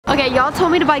Okay, y'all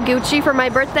told me to buy Gucci for my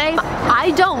birthday. I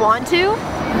don't want to,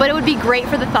 but it would be great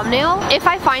for the thumbnail. If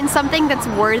I find something that's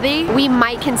worthy, we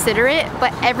might consider it,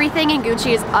 but everything in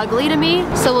Gucci is ugly to me,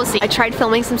 so we'll see. I tried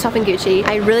filming some stuff in Gucci.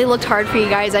 I really looked hard for you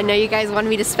guys. I know you guys wanted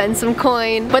me to spend some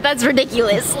coin, but that's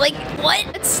ridiculous. Like, what?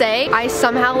 Let's say I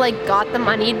somehow like got the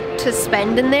money to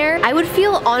spend in there. I would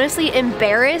feel honestly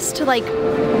embarrassed to like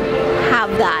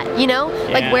have that, you know? Yeah.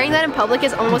 Like wearing that in public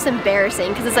is almost embarrassing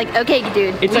because it's like, okay,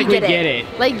 dude, it's like we get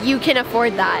it. Like you can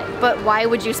afford that, but why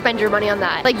would you spend your money on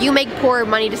that? Like you make poor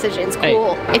money decisions,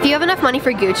 cool. Hey. If you have enough money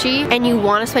for Gucci and you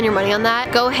want to spend your money on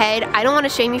that, go ahead. I don't want to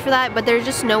shame you for that, but there's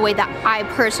just no way that I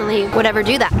personally would ever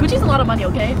do that. Gucci's a lot of money,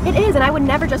 okay? It is, and I would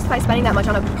never justify spending that much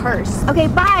on a purse. Okay,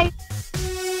 bye.